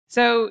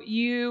So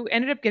you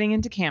ended up getting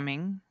into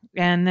camming,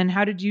 and then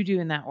how did you do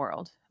in that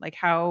world? Like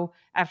how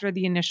after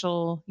the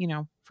initial,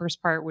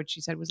 first part, which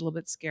you said was a little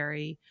bit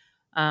scary,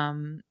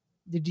 um,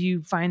 did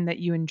you find that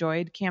you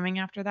enjoyed camming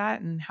after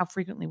that, and how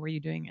frequently were you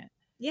doing it?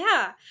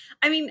 Yeah.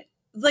 I mean,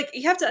 like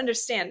you have to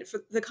understand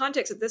for the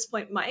context at this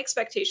point, my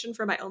expectation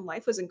for my own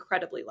life was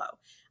incredibly low.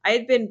 I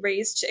had been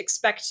raised to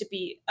expect to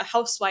be a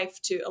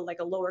housewife to like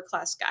a lower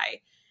class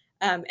guy.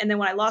 And then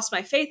when I lost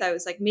my faith, I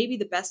was like, maybe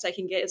the best I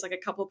can get is like a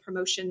couple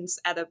promotions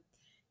at a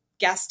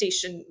gas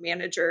station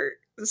manager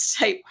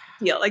type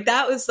deal. Like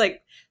that was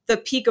like the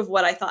peak of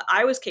what I thought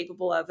I was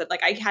capable of. But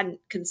like I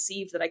hadn't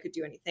conceived that I could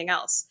do anything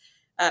else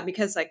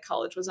because like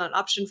college was not an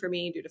option for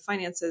me due to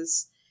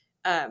finances.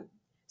 Um,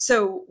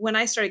 so when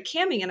I started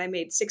camming and I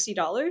made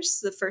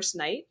 $60 the first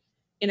night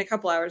in a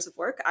couple hours of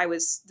work,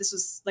 this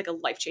was like a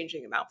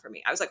life-changing amount for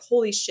me. I was like,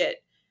 holy shit,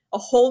 a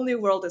whole new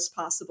world is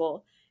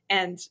possible.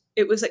 And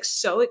it was like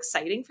so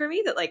exciting for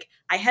me that like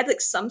I had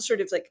like some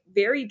sort of like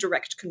very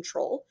direct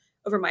control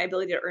over my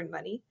ability to earn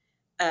money.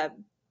 That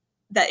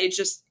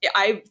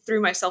I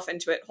threw myself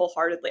into it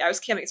wholeheartedly. I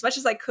was camming as much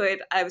as I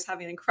could. I was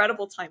having an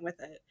incredible time with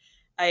it.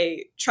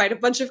 I tried a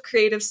bunch of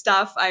creative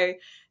stuff.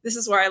 This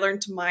is where I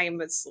learned to mime.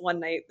 It's one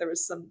night there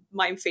was some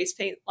mime face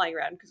paint lying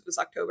around because it was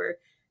October,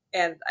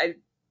 and I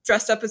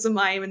dressed up as a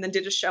mime and then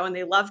did a show and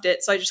they loved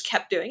it. So I just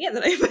kept doing it. And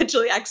then I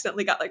eventually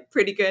accidentally got like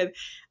pretty good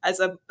as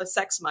a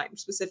sex mime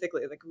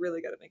specifically, like really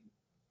good at making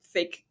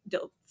fake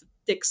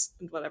dicks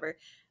and whatever.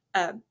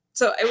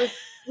 So it was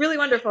really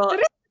wonderful. That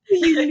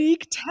is a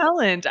unique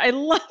talent. I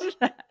love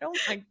that. Oh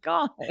my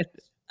God.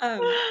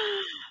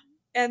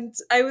 And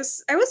I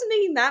wasn't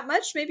making that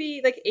much,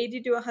 maybe like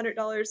 $80 to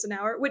 $100 an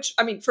hour, which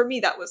I mean, for me,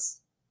 that was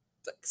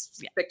like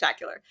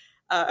spectacular.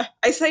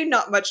 I say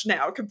not much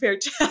now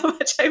compared to how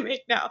much I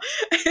make now.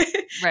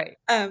 Right.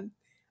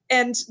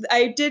 And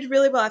I did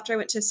really well after I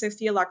went to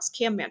Sophia Locke's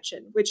Cam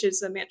Mansion, which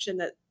is a mansion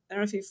that I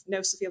don't know if you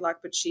know Sophia Locke,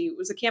 but she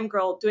was a cam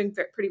girl doing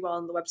pretty well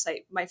on the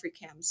website, My Free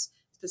Cams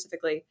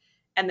specifically.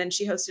 And then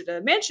she hosted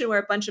a mansion where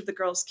a bunch of the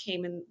girls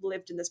came and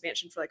lived in this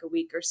mansion for like a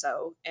week or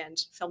so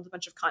and filmed a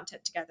bunch of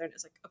content together. And it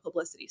was like a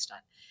publicity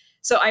stunt.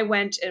 So I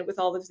went and with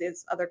all of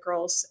these other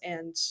girls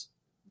and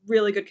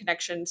really good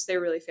connections.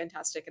 They're really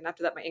fantastic. And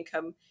after that, my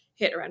income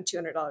hit around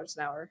 $200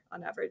 an hour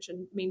on average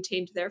and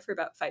maintained there for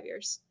about 5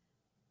 years.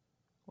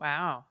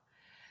 Wow.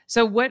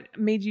 So what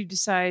made you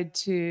decide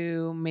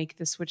to make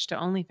the switch to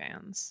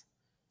OnlyFans?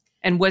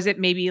 And was it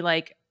maybe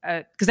like,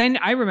 because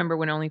I remember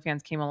when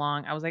OnlyFans came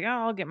along, I was like, oh,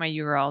 I'll get my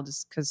URL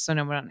just because so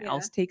no one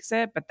else takes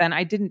it. But then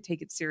I didn't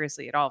take it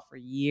seriously at all for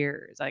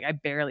years. Like I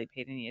barely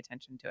paid any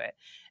attention to it.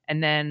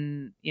 And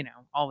then,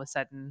 all of a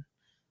sudden,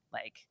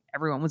 like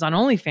everyone was on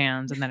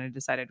OnlyFans, and then I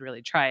decided to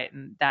really try it.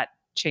 And that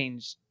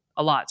changed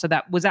a lot. So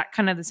was that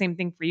kind of the same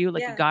thing for you?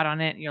 Like you got on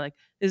it and you're like,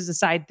 this is a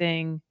side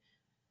thing.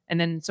 And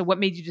then, so what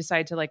made you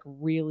decide to like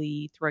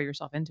really throw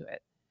yourself into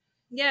it?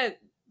 Yeah.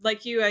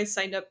 Like you, I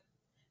signed up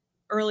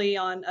early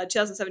on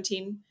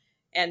 2017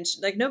 and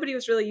like nobody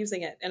was really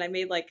using it. And I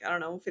made like, I don't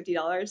know, $50.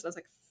 I was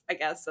like, I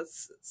guess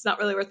it's not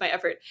really worth my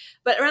effort.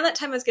 But around that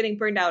time I was getting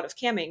burned out of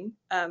camming.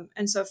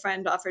 And so a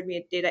friend offered me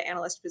a data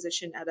analyst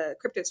position at a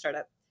crypto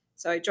startup.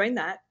 So I joined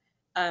that.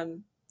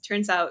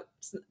 Turns out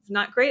it's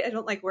not great. I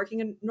don't like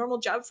working a normal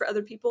job for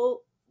other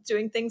people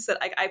doing things that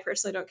I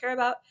personally don't care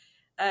about.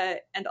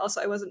 And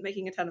also I wasn't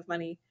making a ton of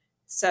money.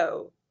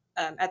 So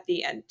at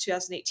the end of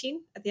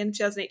 2018,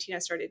 I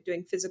started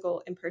doing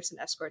physical in-person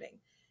escorting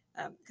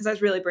because I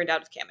was really burned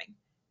out of camming.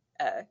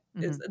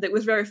 It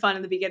was very fun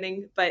in the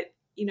beginning, but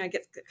it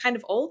gets kind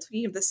of old.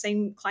 You have the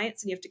same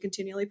clients and you have to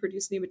continually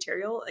produce new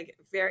material, like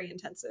very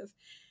intensive.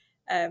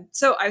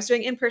 So I was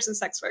doing in-person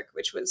sex work,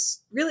 which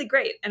was really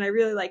great. And I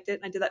really liked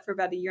it. And I did that for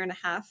about a year and a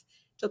half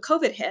till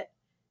COVID hit.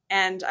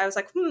 And I was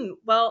like,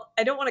 well,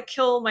 I don't want to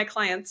kill my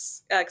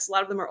clients because a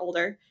lot of them are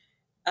older.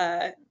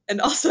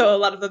 And also a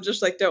lot of them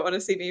just like don't want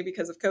to see me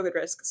because of COVID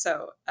risk.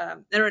 So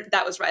and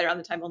that was right around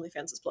the time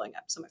OnlyFans was blowing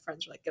up. So my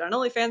friends were like, get on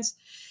OnlyFans.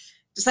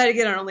 Decided to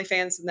get on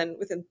OnlyFans. And then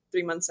within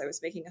 3 months, I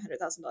was making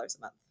 $100,000 a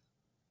month.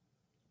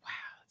 Wow,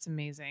 that's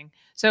amazing.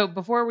 So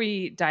before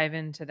we dive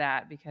into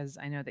that, because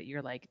I know that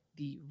you're like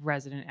the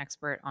resident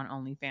expert on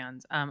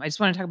OnlyFans, I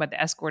just want to talk about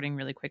the escorting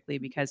really quickly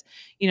because,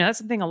 that's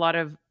something a lot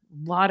of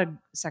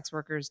sex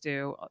workers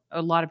do.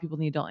 A lot of people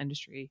in the adult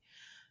industry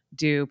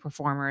do,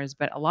 performers,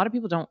 but a lot of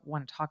people don't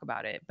want to talk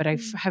about it. But I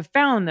have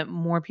found that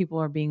more people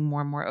are being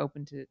more and more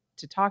open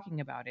to talking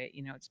about it.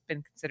 It's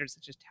been considered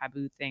such a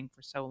taboo thing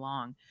for so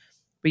long,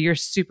 but you're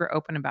super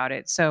open about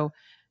it. So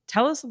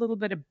tell us a little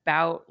bit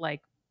about like,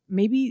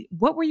 maybe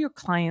what were your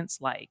clients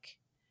like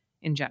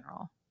in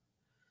general?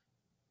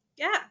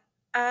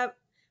 Yeah.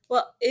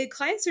 Well,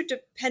 clients are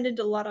dependent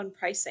a lot on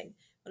pricing.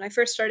 When I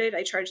first started,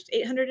 I charged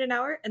 $800 an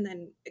hour and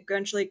then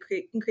eventually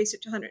increased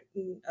it to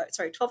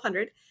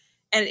 $1,200.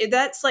 And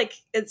that's like,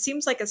 it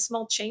seems like a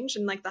small change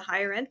in like the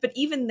higher end, but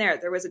even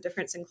there was a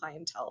difference in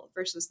clientele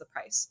versus the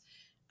price.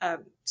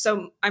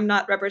 So I'm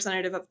not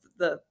representative of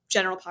the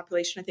general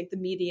population. I think the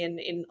median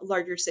in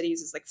larger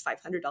cities is like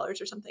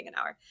 $500 or something an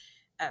hour.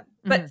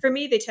 But Mhm. for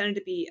me, they tended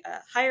to be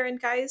higher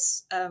end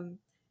guys,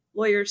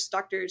 lawyers,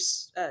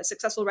 doctors,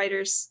 successful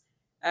writers,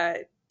 uh,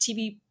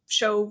 TV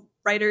show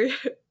writer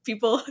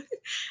people,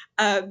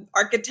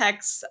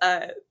 architects,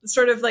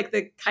 sort of like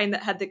the kind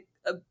that had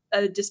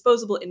a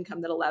disposable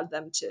income that allowed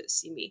them to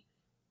see me.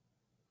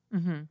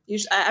 Mhm.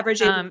 Usually,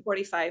 average age of Um,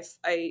 45.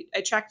 I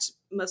tracked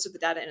most of the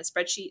data in a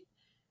spreadsheet.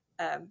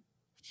 Um,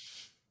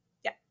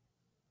 yeah,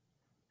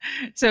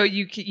 so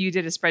you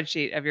did a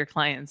spreadsheet of your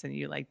clients and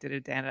you like did a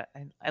data.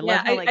 I yeah.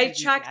 love how like I you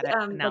do tracked data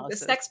like the analysis.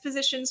 sex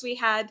positions we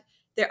had,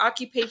 their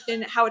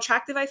occupation, how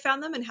attractive I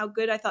found them, and how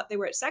good I thought they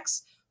were at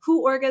sex.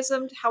 Who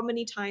orgasmed? How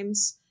many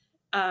times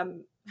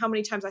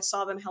I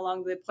saw them? How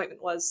long the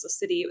appointment was? The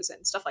city it was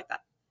in? Stuff like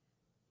that.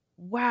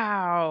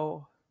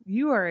 Wow.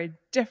 You are a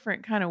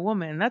different kind of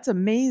woman. That's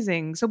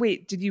amazing. So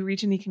wait, did you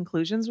reach any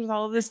conclusions with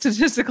all of this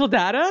statistical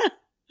data?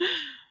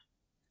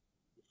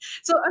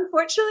 So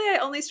unfortunately, I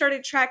only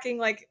started tracking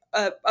like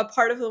a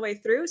part of the way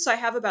through. So I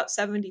have about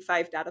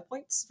 75 data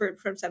points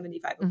from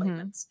 75 Mhm.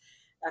 appointments,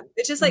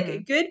 which is like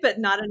Mhm. good, but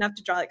not enough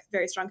to draw like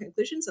very strong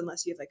conclusions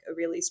unless you have like a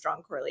really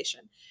strong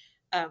correlation.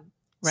 Um,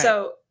 Right.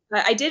 so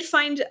I did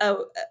find a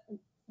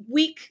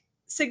weak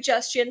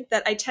suggestion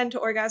that I tend to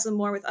orgasm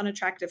more with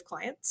unattractive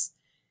clients,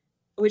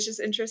 which is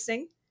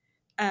interesting.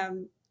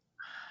 Um,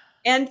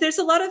 and there's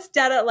a lot of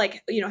data,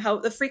 like, how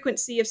the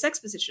frequency of sex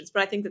positions,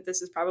 but I think that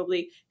this is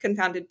probably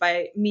confounded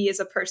by me as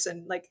a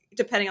person, like,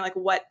 depending on like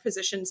what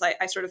positions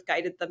I sort of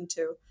guided them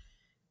to.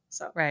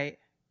 So, Right.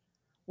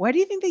 Why do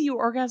you think that you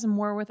orgasm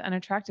more with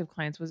unattractive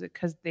clients? Was it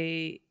because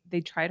they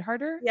tried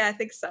harder? yeah, I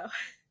think so.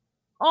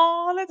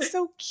 Oh, that's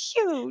so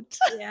cute.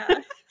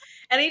 Yeah.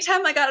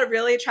 Anytime I got a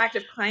really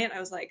attractive client, I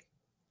was like,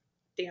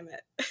 damn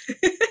it.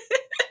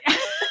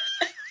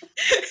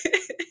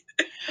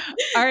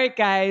 All right,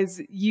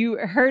 guys, you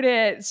heard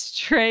it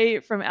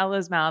straight from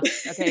Ella's mouth.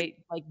 Okay,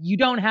 like you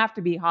don't have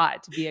to be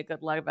hot to be a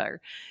good lover.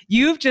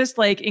 You've just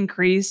like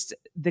increased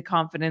the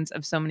confidence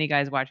of so many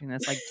guys watching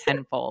this like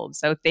tenfold.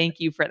 So thank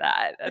you for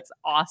that. That's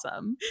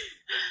awesome.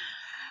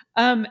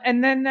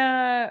 And then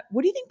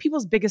what do you think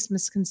people's biggest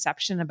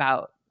misconception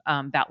about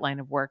that line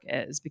of work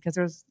is? Because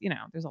there's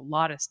a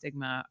lot of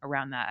stigma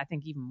around that. I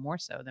think even more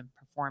so than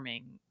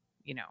performing,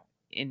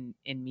 in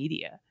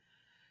media.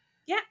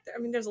 Yeah, I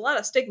mean, there's a lot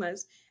of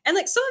stigmas, and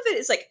like some of it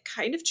is like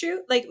kind of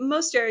true. Like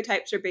most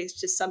stereotypes are based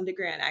to some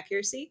degree on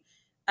accuracy,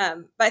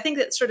 but I think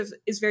that sort of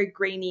is very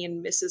grainy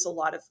and misses a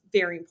lot of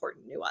very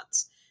important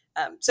nuance.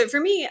 So for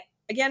me,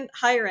 again,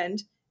 higher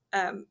end,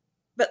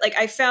 but like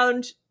I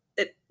found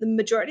that the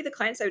majority of the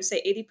clients, I would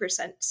say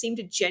 80%, seem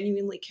to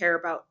genuinely care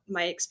about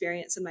my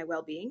experience and my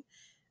well-being.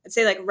 I'd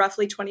say like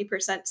roughly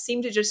 20%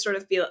 seem to just sort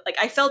of be like,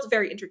 I felt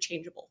very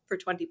interchangeable for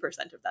 20%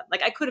 of them.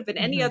 Like I could have been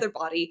any Hmm. other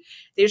body.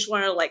 They just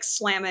wanted to like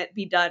slam it,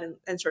 be done,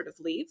 and sort of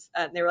leave.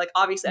 And they were like,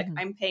 obviously, like, Hmm.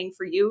 I'm paying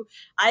for you.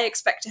 I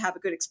expect to have a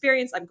good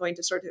experience. I'm going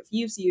to sort of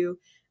use you,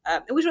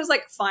 which was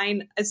like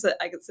fine. It's an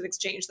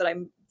exchange that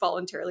I'm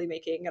voluntarily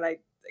making, and I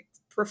like,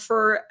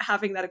 prefer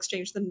having that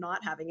exchange than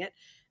not having it.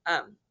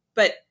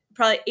 But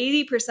probably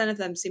 80% of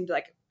them seem to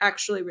like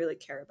actually really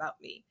care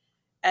about me,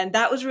 and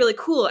that was really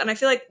cool. And I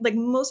feel like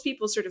most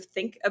people sort of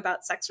think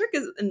about sex work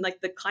and like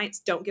the clients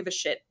don't give a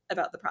shit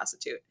about the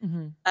prostitute.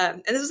 Hmm.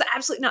 And this was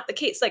absolutely not the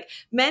case. Like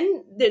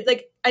men,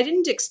 like I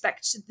didn't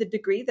expect the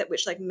degree that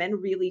which like men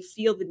really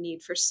feel the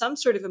need for some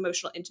sort of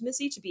emotional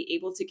intimacy to be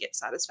able to get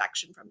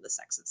satisfaction from the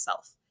sex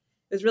itself.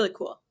 It was really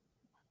cool.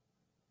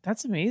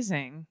 That's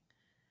amazing.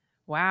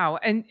 Wow.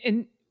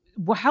 And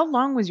how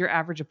long was your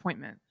average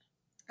appointment?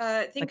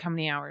 I Like think how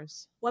many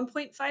hours?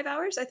 1.5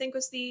 hours, I think,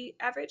 was the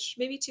average,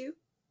 maybe two.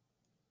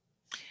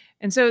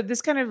 And so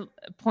this kind of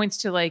points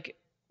to like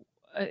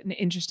an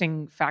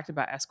interesting fact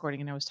about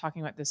escorting, and I was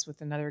talking about this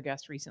with another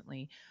guest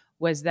recently,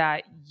 was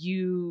that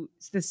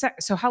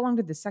so how long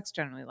did the sex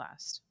generally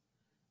last?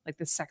 Like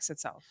the sex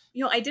itself.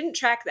 I didn't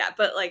track that,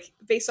 but like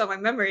based on my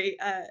memory,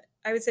 I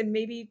would say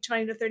maybe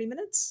 20 to 30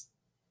 minutes.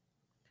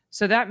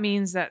 So that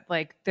means that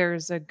like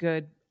there's a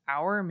good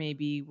hour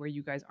maybe where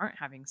you guys aren't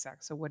having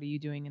sex. So what are you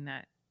doing in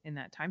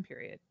that time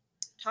period?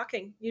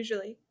 Talking,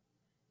 usually.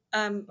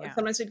 Yeah.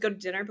 Sometimes we'd go to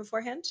dinner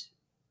beforehand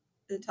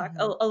and talk. Hmm.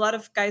 A lot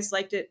of guys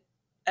liked it,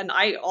 and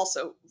I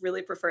also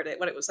really preferred it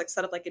when it was like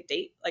set up like a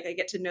date. Like I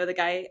get to know the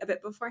guy a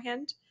bit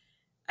beforehand,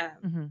 Hmm.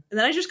 and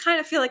then I just kind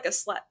of feel like a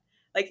slut,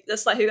 like the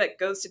slut who like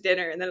goes to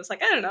dinner and then it's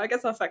like, I don't know, I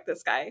guess I'll fuck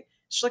this guy.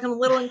 Just like I'm a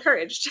little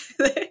encouraged.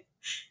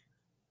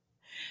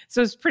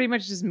 So it's pretty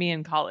much just me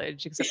in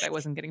college, except I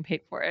wasn't getting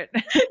paid for it.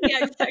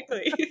 Yeah,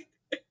 exactly.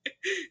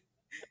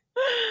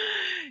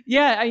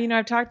 Yeah,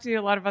 I've talked to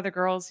a lot of other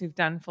girls who've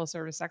done full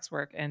service sex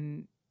work,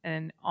 and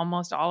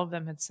almost all of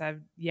them had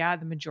said, yeah,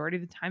 the majority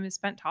of the time is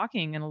spent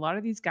talking, and a lot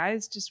of these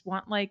guys just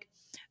want like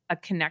a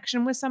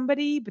connection with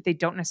somebody, but they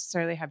don't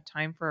necessarily have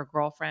time for a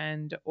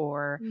girlfriend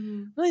or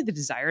Mhm. really the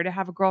desire to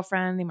have a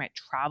girlfriend. They might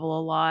travel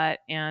a lot,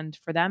 and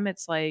for them,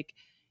 it's like,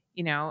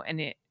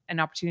 an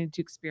opportunity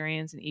to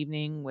experience an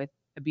evening with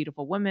a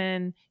beautiful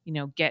woman,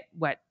 get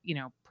what,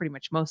 pretty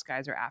much most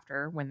guys are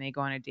after when they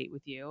go on a date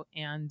with you.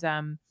 And,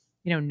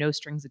 no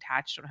strings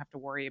attached. Don't have to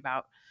worry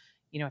about,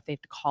 if they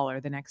have to call her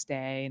the next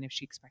day and if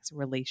she expects a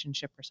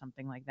relationship or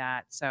something like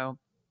that. So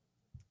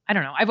I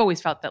don't know. I've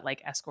always felt that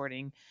like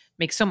escorting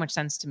makes so much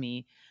sense to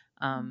me.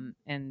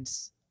 And,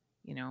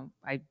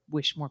 I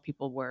wish more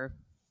people were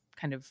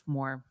kind of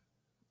more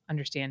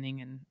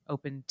understanding and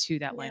open to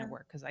that line of Yeah.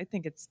 work. Cause I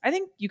think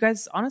you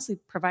guys honestly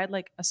provide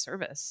like a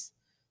service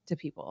to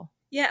people.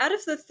 Yeah, out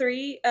of the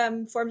three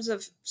forms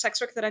of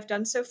sex work that I've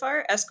done so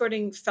far,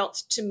 escorting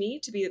felt to me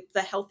to be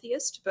the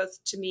healthiest,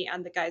 both to me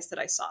and the guys that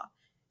I saw.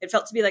 It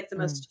felt to be like the Mm,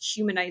 most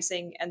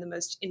humanizing and the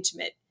most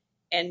intimate,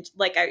 and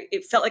like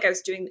it felt like I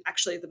was doing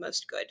actually the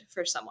most good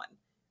for someone.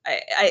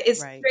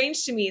 It's right.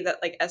 strange to me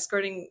that like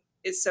escorting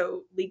is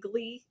so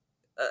legally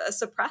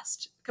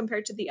suppressed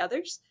compared to the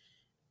others.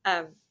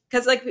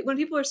 Because like when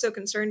people are so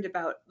concerned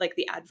about like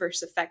the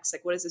adverse effects,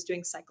 like what is this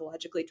doing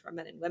psychologically to our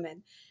men and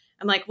women,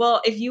 I'm like, well,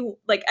 if you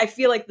like, I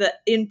feel like the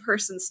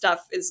in-person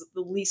stuff is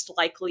the least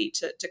likely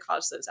to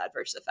cause those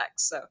adverse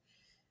effects. So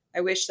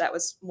I wish that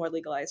was more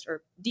legalized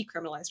or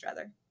decriminalized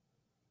rather.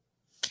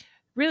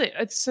 Really?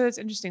 So it's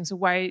interesting. So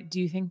why do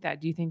you think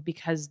that? Do you think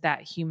because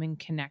that human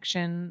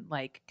connection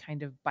like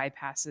kind of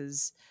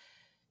bypasses?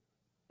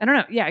 I don't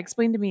know. Yeah,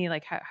 explain to me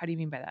like how do you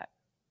mean by that?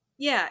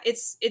 Yeah,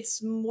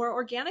 it's more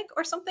organic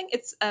or something.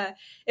 It's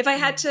if I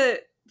had Mm,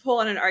 to pull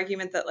on an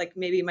argument that like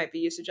maybe might be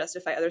used to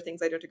justify other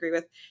things I don't agree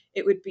with,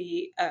 it would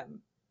be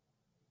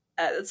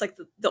it's like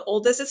the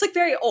oldest. It's like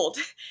very old.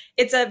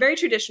 It's a very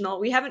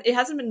traditional. It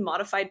hasn't been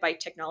modified by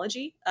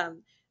technology.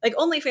 Like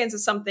OnlyFans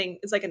is something.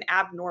 It's like an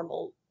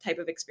abnormal type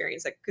of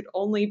experience that could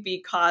only be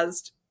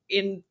caused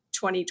in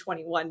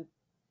 2021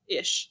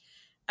 ish.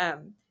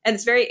 And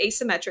it's very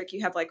asymmetric.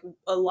 You have like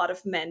a lot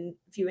of men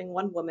viewing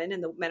one woman,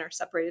 and the men are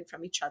separated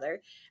from each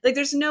other. Like,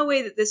 there's no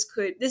way that this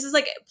is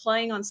like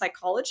playing on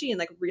psychology in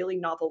like really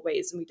novel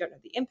ways, and we don't know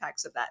the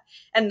impacts of that.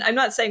 And I'm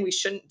not saying we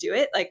shouldn't do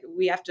it. Like,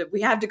 we have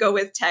to go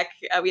with tech.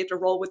 We have to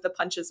roll with the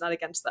punches, not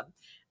against them.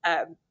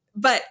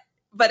 But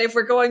if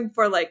we're going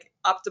for like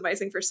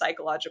optimizing for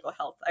psychological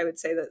health, I would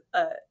say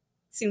that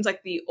seems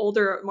like the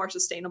older, more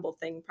sustainable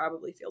thing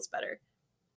probably feels better.